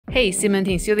Hey, cement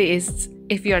enthusiasts!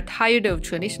 If you are tired of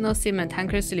traditional cement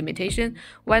tankers' limitation,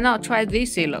 why not try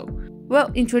this silo? Well,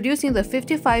 introducing the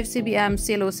 55 cbm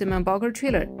silo cement bulker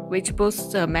trailer, which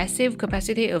boasts a massive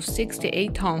capacity of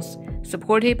 68 tons,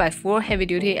 supported by 4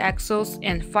 heavy-duty axles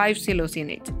and 5 silos in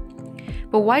it.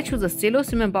 But why choose a silo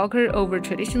cement bulker over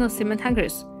traditional cement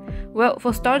tankers? Well,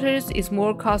 for starters, it's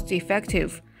more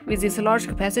cost-effective. With its large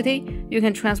capacity, you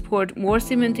can transport more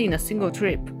cement in a single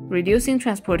trip, reducing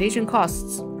transportation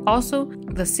costs. Also,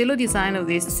 the silo design of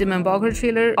this cement bulker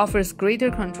trailer offers greater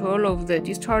control over the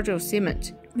discharge of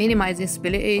cement, minimizing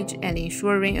spillage and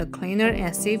ensuring a cleaner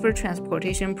and safer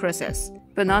transportation process.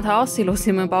 But not all silo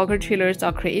cement bulker trailers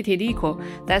are created equal.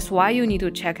 That's why you need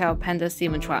to check out Panda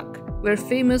cement truck. We're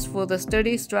famous for the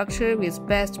sturdy structure with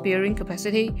best bearing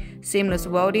capacity, seamless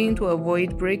welding to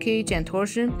avoid breakage and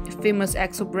torsion, famous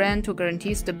axle brand to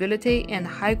guarantee stability, and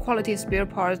high-quality spare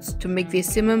parts to make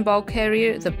this cement bulk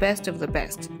carrier the best of the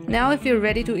best. Now, if you're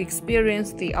ready to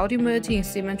experience the ultimate in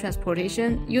cement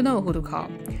transportation, you know who to call.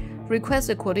 Request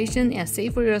a quotation and see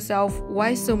for yourself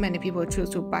why so many people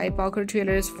choose to buy bulker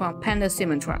trailers from Panda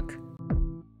cement truck.